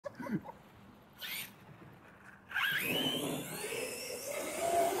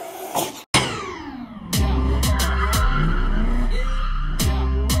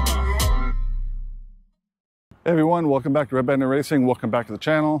Hey everyone, welcome back to Redbanditracing. Welcome back to the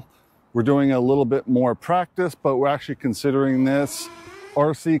channel. We're doing a little bit more practice, but we're actually considering this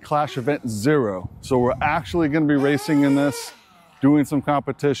RC Clash Event 0. So we're actually going to be racing in this, doing some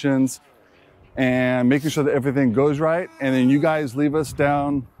competitions, and making sure that everything goes right. And then you guys leave us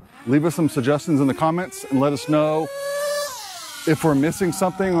some suggestions in the comments and let us know if we're missing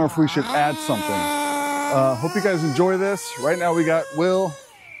something or if we should add something. Hope you guys enjoy this. Right now we got Will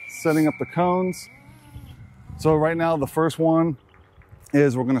setting up the cones. So right now, the first one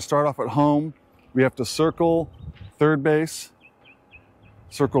is we're going to start off at home. We have to circle third base,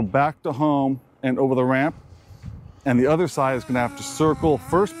 circle back to home and over the ramp. And the other side is going to have to circle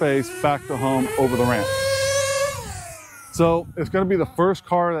first base, back to home, over the ramp. So it's going to be the first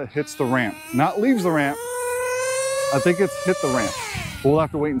car that hits the ramp, not leaves the ramp. I think it's hit the ramp. We'll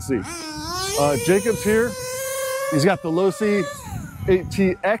have to wait and see. Jacob's here. He's got the Losi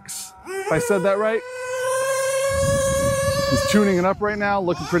 8TX, if I said that right. He's tuning it up right now,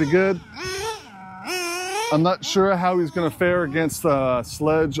 looking pretty good. I'm not sure how he's going to fare against the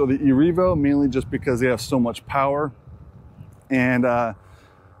Sledge or the E-Revo, mainly just because they have so much power. And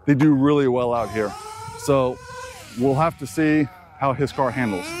they do really well out here. So we'll have to see how his car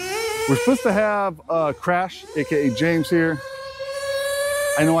handles. We're supposed to have Crash, aka James, here.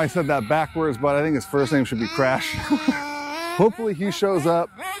 I know I said that backwards, but I think his first name should be Crash. Hopefully he shows up.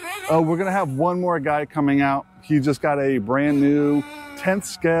 We're going to have one more guy coming out. He just got a brand new 10th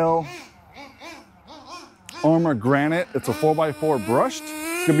scale Armor Granite. It's a 4x4 brushed.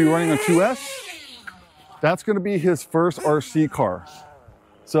 It's going to be running a 2S. That's going to be his first RC car.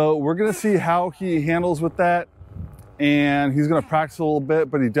 So we're going to see how he handles with that. And he's going to practice a little bit,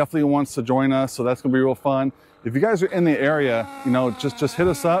 but he definitely wants to join us. So that's going to be real fun. If you guys are in the area, you know, just hit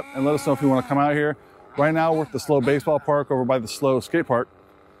us up and let us know if you want to come out here. Right now we're at the Slow Baseball Park over by the Slow Skate Park.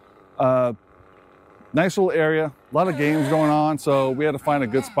 Nice little area, a lot of games going on, so we had to find a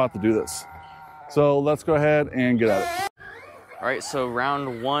good spot to do this. So let's go ahead and get at it. All right, so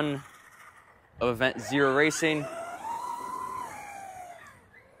round one of Event 0 racing.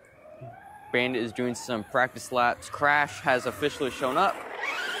 Bandit is doing some practice laps. Crash has officially shown up.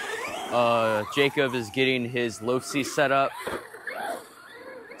 Jacob is getting his Losi set up.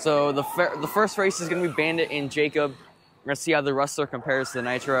 So the first race is going to be Bandit and Jacob. We're going to see how the Rustler compares to the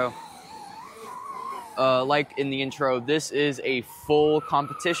Nitro. Like in the intro, this is a full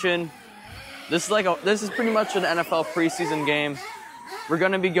competition. This is pretty much an NFL preseason game. We're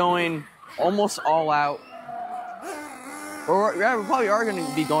going to be going almost all out. Yeah, we probably are going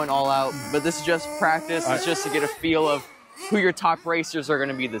to be going all out, but this is just practice. It's just to get a feel of who your top racers are going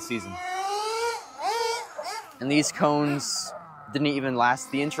to be this season. And these cones didn't even last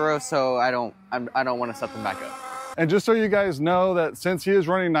the intro, so I don't want to set them back up. And just so you guys know that since he is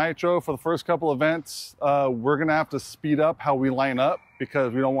running Nitro for the first couple events, we're going to have to speed up how we line up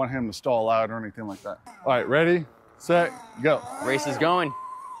because we don't want him to stall out or anything like that. All right, ready, set, go. Race is going.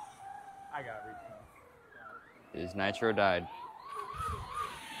 I got it. His Nitro died.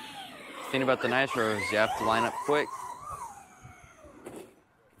 The thing about the Nitro is you have to line up quick.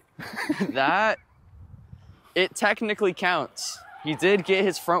 It technically counts. He did get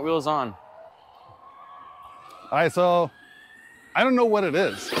his front wheels on. All right, so I don't know what it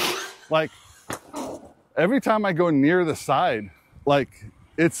is. Like, every time I go near the side, like,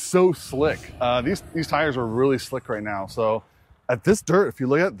 it's so slick. These tires are really slick right now. So at this dirt, if you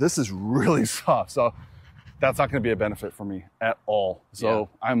look at it, this is really soft. So that's not going to be a benefit for me at all. So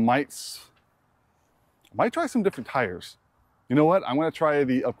yeah. I might try some different tires. You know what? I'm going to try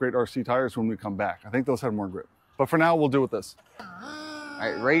the Upgrade RC tires when we come back. I think those have more grip. But for now, we'll do with this. All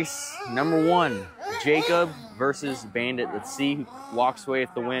right, race number one, Jacob versus Bandit. Let's see who walks away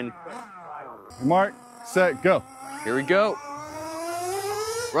with the win. Mark, set, go. Here we go.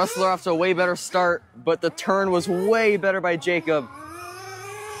 Rustler off to a way better start, but the turn was way better by Jacob.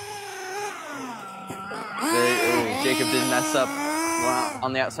 Jacob did mess up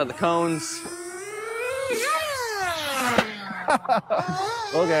on the outside of the cones.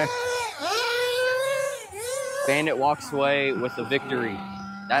 Okay. Bandit walks away with the victory.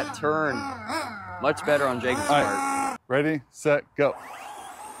 That turn, much better on Jacob's part. Right. Ready, set, go.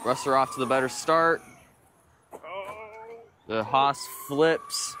 Rustler off to the better start. The Haas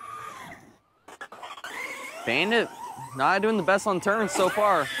flips. Bandit not doing the best on turns so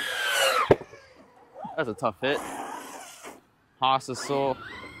far. That's a tough hit. Haas is so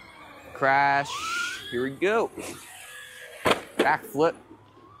Crash. Here we go. Back flip.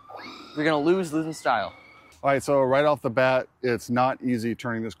 We're gonna lose in style. All right, so right off the bat, it's not easy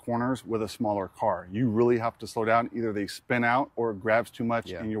turning these corners with a smaller car. You really have to slow down. Either they spin out or it grabs too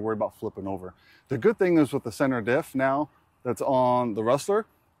much and you're worried about flipping over. The good thing is with the center diff now that's on the Rustler,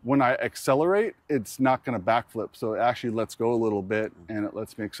 when I accelerate, it's not gonna backflip. So it actually lets go a little bit and it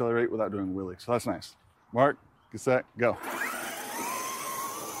lets me accelerate without doing wheelies. So that's nice. Mark, get set, go.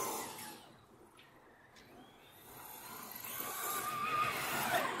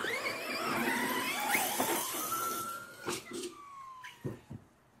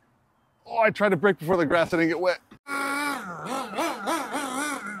 Oh, I tried to brake before the grass didn't get wet. All right,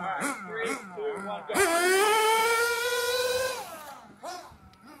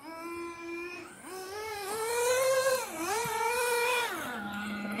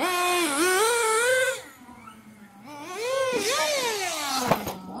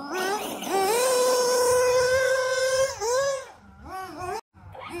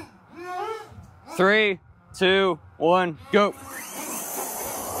 3, 2, 1, go. 3, 2, 1, go.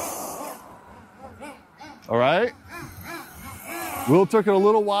 All right. Will took it a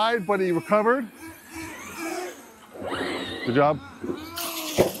little wide, but he recovered. Good job.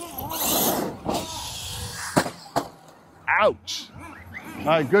 Ouch. All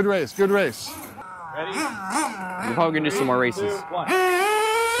right, good race, good race. Ready? We're probably gonna do some more races. 2, 1.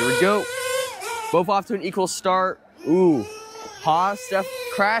 Here we go. Both off to an equal start. Ooh.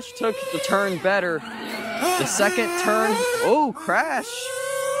 Crash took the turn better. The second turn, oh, Crash.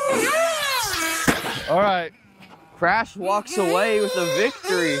 All right. Crash walks away with a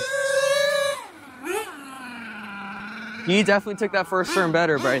victory. He definitely took that first turn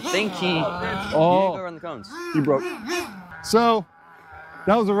better, but I think he didn't go around the cones. He broke. So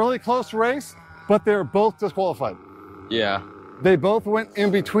that was a really close race, but they were both disqualified. Yeah. They both went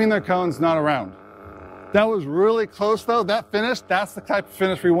in between their cones, not around. That was really close though. That finish, that's the type of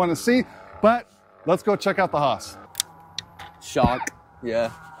finish we want to see. But let's go check out the Haas. Shock.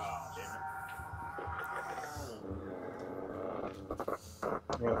 Yeah.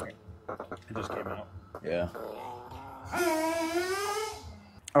 It just came out. Yeah.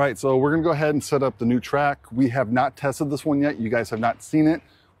 All right, so we're gonna go ahead and set up the new track. We have not tested this one yet. You guys have not seen it.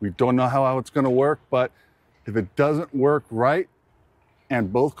 We don't know how it's gonna work, but if it doesn't work right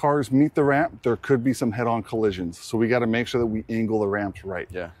and both cars meet the ramp, there could be some head-on collisions. So we gotta make sure that we angle the ramps right.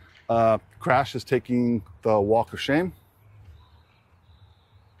 Yeah. Crash is taking the walk of shame.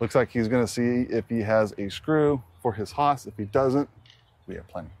 Looks like he's gonna see if he has a screw for his Haas. If he doesn't, we have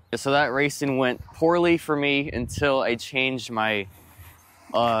plenty. So that racing went poorly for me until I changed my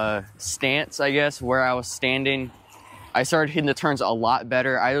stance, I guess, where I was standing. I started hitting the turns a lot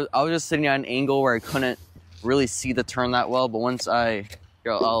better. I was just sitting at an angle where I couldn't really see the turn that well, but once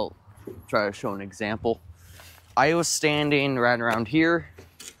I'll try to show an example. I was standing right around here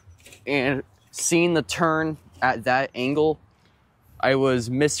and seeing the turn at that angle, I was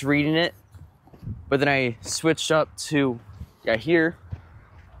misreading it, but then I switched up to here,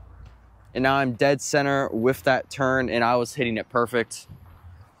 and now I'm dead center with that turn, and I was hitting it perfect.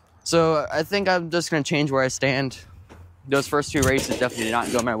 So I think I'm just gonna change where I stand. Those first two races definitely did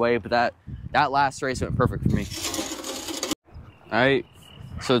not go my way, but that last race went perfect for me. All right,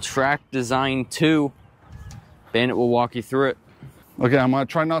 so track design 2. Bandit will walk you through it. Okay, I'm gonna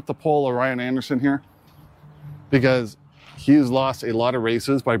try not to pull a Ryan Anderson here because he's lost a lot of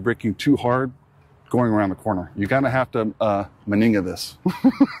races by braking too hard going around the corner. You kind of have to Meninga this.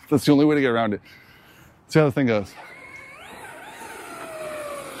 That's the only way to get around it. See how the thing goes.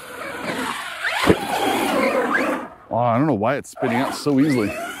 Oh, I don't know why it's spinning out so easily.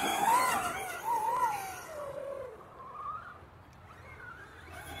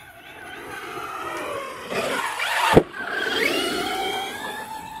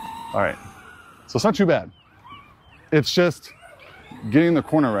 All right, so it's not too bad. It's just getting the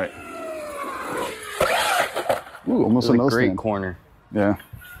corner right. Ooh, almost a nose great stand. corner. Yeah.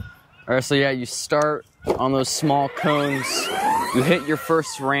 All right, so yeah, you start on those small cones. You hit your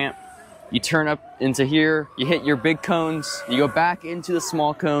first ramp. You turn up into here. You hit your big cones. You go back into the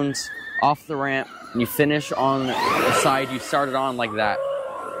small cones, off the ramp, and you finish on the side you started on like that.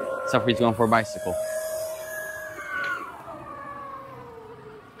 Except for he's going for a bicycle.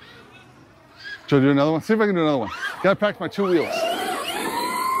 Should I do another one? See if I can do another one. Gotta practice my 2 wheels.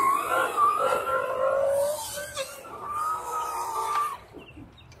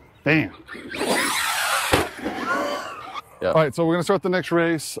 Damn. Yep. All right, so we're gonna start the next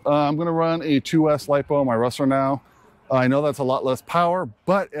race. I'm gonna run a 2S LiPo, my Rustler now. I know that's a lot less power,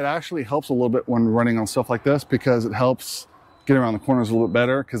 but it actually helps a little bit when running on stuff like this because it helps get around the corners a little bit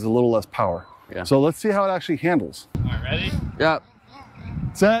better because it's a little less power. Yeah. So let's see how it actually handles. All right, ready? Yep.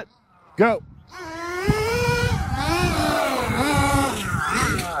 Set, go.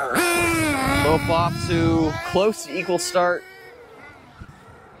 Both off to close to equal start.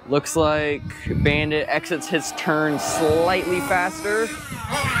 Looks like Bandit exits his turn slightly faster.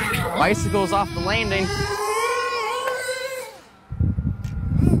 Bicycle's off the landing.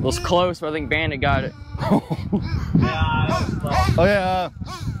 It was close, but I think Bandit got it. Oh yeah,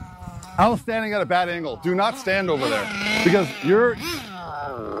 I was standing at a bad angle. Do not stand over there because you're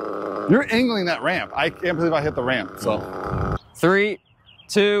angling that ramp. I can't believe I hit the ramp. So 3,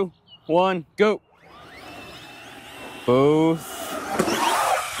 2, 1, go. Both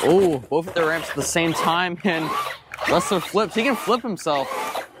at the ramps at the same time, and Wrestler flips. He can flip himself.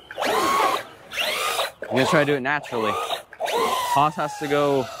 I'm gonna try to do it naturally. Haas has to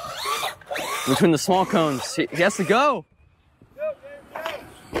go between the small cones. He has to go.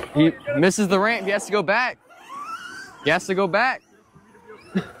 He misses the ramp. He has to go back. He has to go back.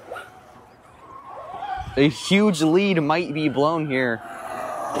 A huge lead might be blown here.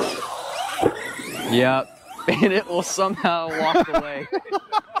 Yep. Bandit will somehow walk away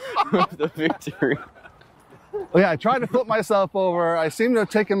with the victory. Oh yeah, I tried to flip myself over. I seem to have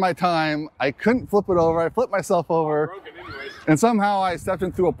taken my time. I couldn't flip it over. I flipped myself over. And somehow I stepped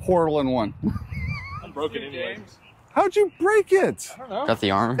in through a portal and won. I'm broken anyways. How'd you break it? I don't know. Got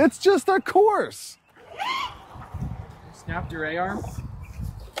the arm. It's just a course. Snapped your A-arm?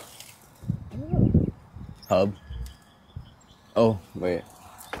 Hub. Oh, wait.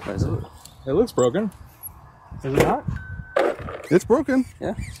 What is it? It looks broken. Is it not? It's broken.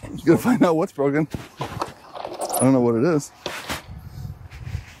 Yeah. You gotta find out what's broken. I don't know what it is.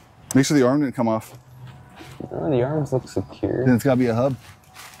 Make sure the arm didn't come off. Oh, the arms look secure. Then it's gotta be a hub.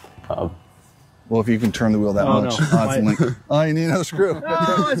 Hub. Well, if you can turn the wheel that much. No. Oh, it's a link. Oh, you need another screw.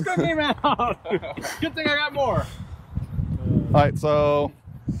 Oh, my screw came out. Good thing I got more. All right, so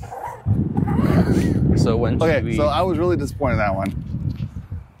when should we... so I was really disappointed in that one.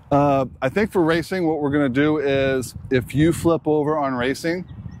 I think for racing, what we're gonna do is if you flip over on racing,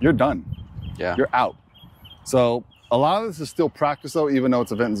 you're done. Yeah. You're out. So a lot of this is still practice though, even though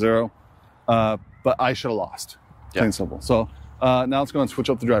it's event 0. But I should have lost. Plain and simple. So now let's go and switch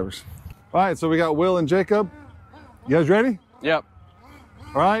up the drivers. All right, so we got Will and Jacob. You guys ready? Yep.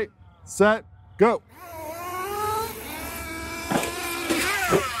 All right, set, go.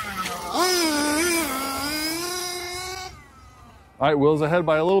 All right, Will's ahead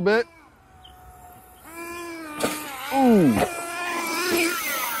by a little bit. Ooh.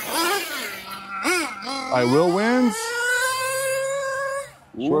 All right, Will wins.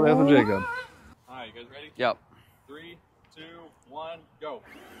 Shortly after Jacob. All right, you guys ready? Yep. 3, 2, 1, go.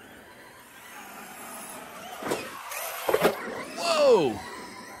 Whoa!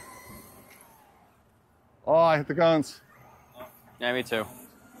 Oh, I hit the guns. Yeah, me too.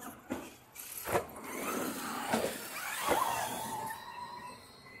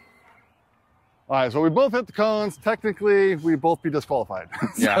 All right, so we both hit the cones. Technically, we'd both be disqualified.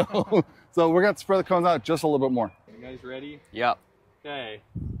 Yeah. So we're going to spread the cones out just a little bit more. You guys ready? Yep. Okay.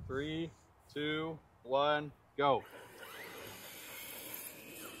 3, 2, 1, go.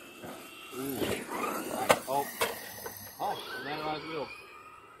 Ooh. Oh. Oh, landed on his wheel.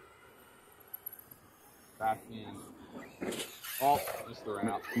 Back in. Oh, missed the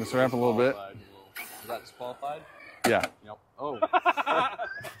ramp. Missed the ramp a little bit. Is that disqualified? Yeah. Yep. Oh.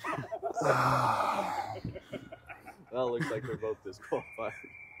 Well, it looks like they're both disqualified.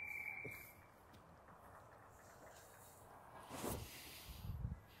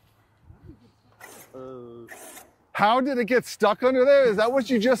 How did it get stuck under there? Is that what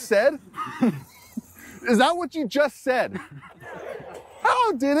you just said? Is that what you just said?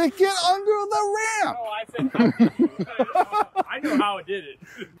 How did it get under the ramp? Oh, I said I know how it did it.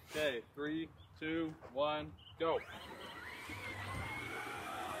 Okay, 3, 2, 1, go.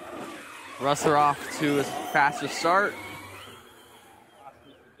 Wrestler off to his fastest start.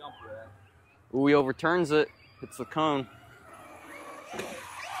 Ooh, he overturns it. Hits the cone.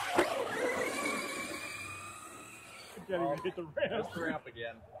 Can't even hit the ramp. That's the ramp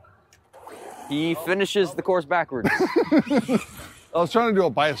again. He finishes the course backwards. I was trying to do a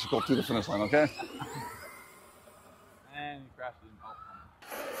bicycle to the finish line, okay? And he crashed in.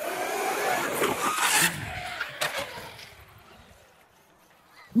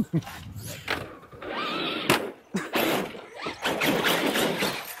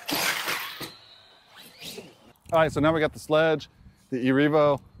 All right, so now we got the sledge, the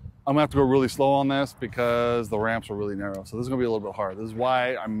E-Revo. I'm gonna have to go really slow on this because the ramps are really narrow. So this is gonna be a little bit hard. This is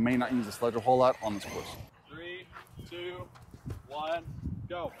why I may not use the sledge a whole lot on this course. 3, 2, 1,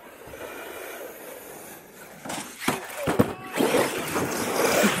 go.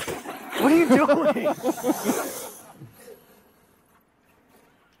 What are you doing?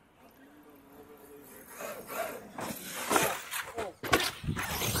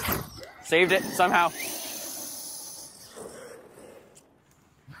 Saved it somehow.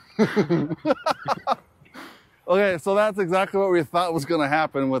 Okay, so that's exactly what we thought was going to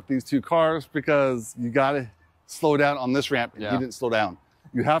happen with these two cars, because you got to slow down on this ramp. Yeah. He didn't slow down.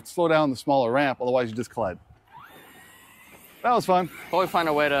 You have to slow down the smaller ramp, otherwise you just collide. That was fun. Probably find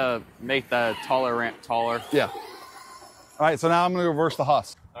a way to make the taller ramp taller. Yeah. All right, so now I'm going to reverse the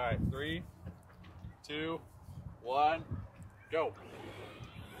Haas. All right, 3, 2, 1, go.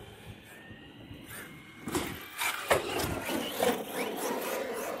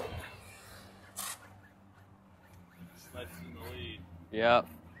 Sledge in the lead. Yep.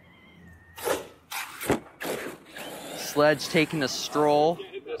 Sledge taking a stroll.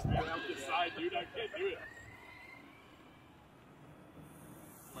 Hit this thing out the side, dude. I can't do it.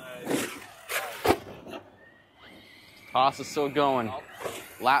 Sledge. Haas is still going.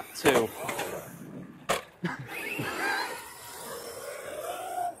 Lap 2.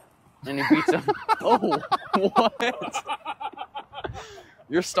 And he beats him. Oh, what?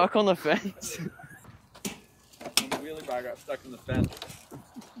 You're stuck on the fence? When the wheelie bar got stuck in the fence,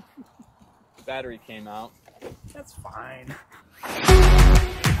 the battery came out. That's fine.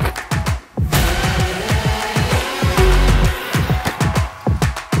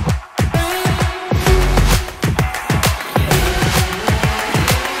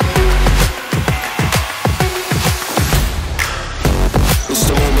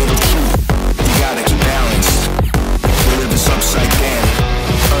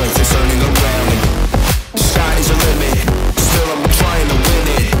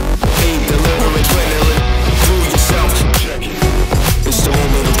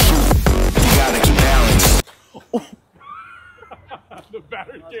 The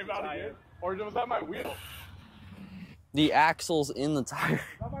battery came out again. Or was that my wheel? The axle's in the tire. Is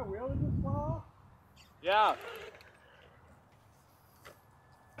that my wheel in this wall? Yeah.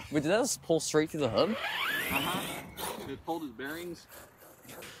 Wait, did that just pull straight through the hub? It pulled his bearings.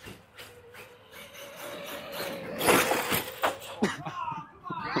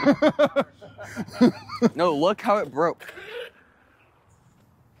 No, look how it broke.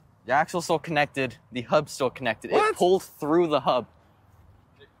 The axle's still connected. The hub's still connected. What? It pulled through the hub.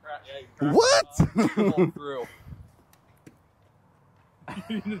 What? Pulled through.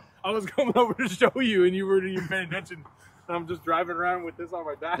 I was coming over to show you, and you weren't even paying attention. And I'm just driving around with this on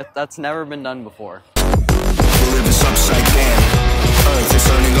my back. That's never been done before. Live is upside down. Earth is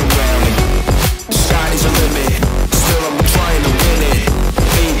turning around. Sky is a limit. Still I'm trying to win it.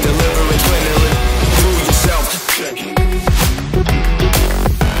 Need deliverance, win it. Prove yourself. Check it.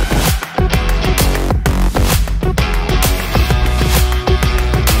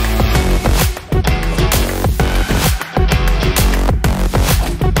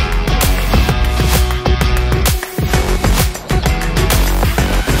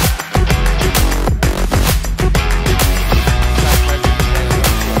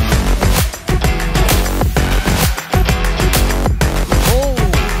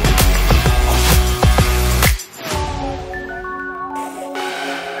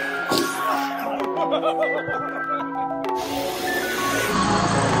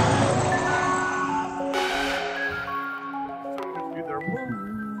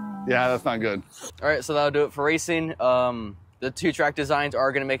 Yeah, that's not good. All right, so that'll do it for racing. The 2-track designs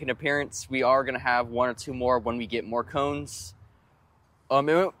are going to make an appearance. We are going to have 1 or 2 more when we get more cones. It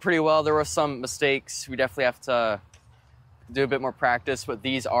went pretty well. There were some mistakes. We definitely have to do a bit more practice, but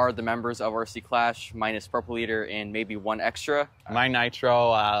these are the members of RC Clash, minus PurpleLeader and maybe 1 extra. My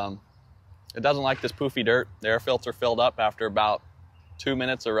nitro, it doesn't like this poofy dirt. The air filter filled up after about 2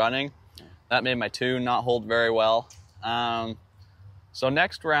 minutes of running. That made my tune not hold very well. So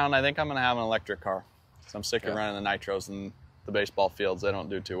next round, I think I'm going to have an electric car. So I'm sick of running the nitros in the baseball fields. They don't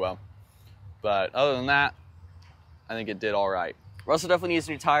do too well. But other than that, I think it did all right. Russell definitely needs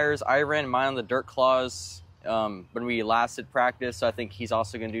new tires. I ran mine on the Dirt Claws when we last did practice, so I think he's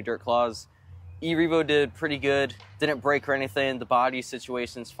also going to do Dirt Claws. E-Revo did pretty good. Didn't break or anything. The body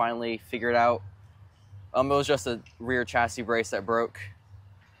situation's finally figured out. It was just a rear chassis brace that broke.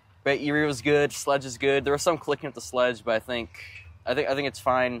 But E-Revo's good. Sledge is good. There was some clicking at the sledge, but I think it's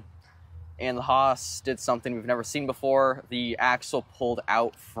fine. And the Haas did something we've never seen before. The axle pulled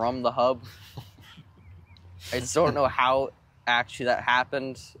out from the hub. I just don't know how actually that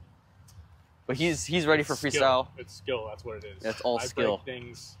happened. But he's ready for freestyle. It's skill, that's what it is. It's all skill. I break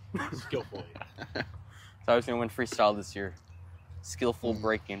things skillfully. So I was going to win freestyle this year. Skillful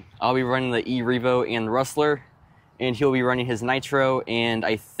braking. I'll be running the E-Revo and the Rustler. And he'll be running his Nitro. And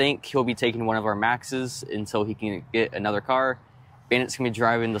I think he'll be taking one of our Maxes until he can get another car. Bandit's going to be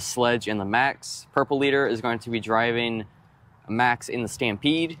driving the Sledge and the Max. PurpleLeader is going to be driving a Max in the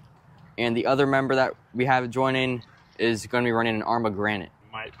Stampede. And the other member that we have joining is going to be running an arm of granite.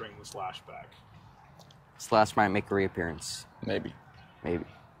 Might bring the Slash back. Slash might make a reappearance. Maybe. Maybe.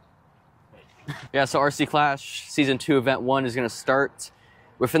 Yeah, so RC Clash Season 2 Event 1 is going to start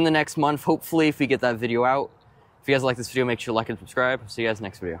within the next month, hopefully, if we get that video out. If you guys like this video, make sure to like and subscribe. See you guys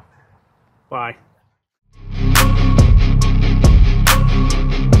next video. Bye.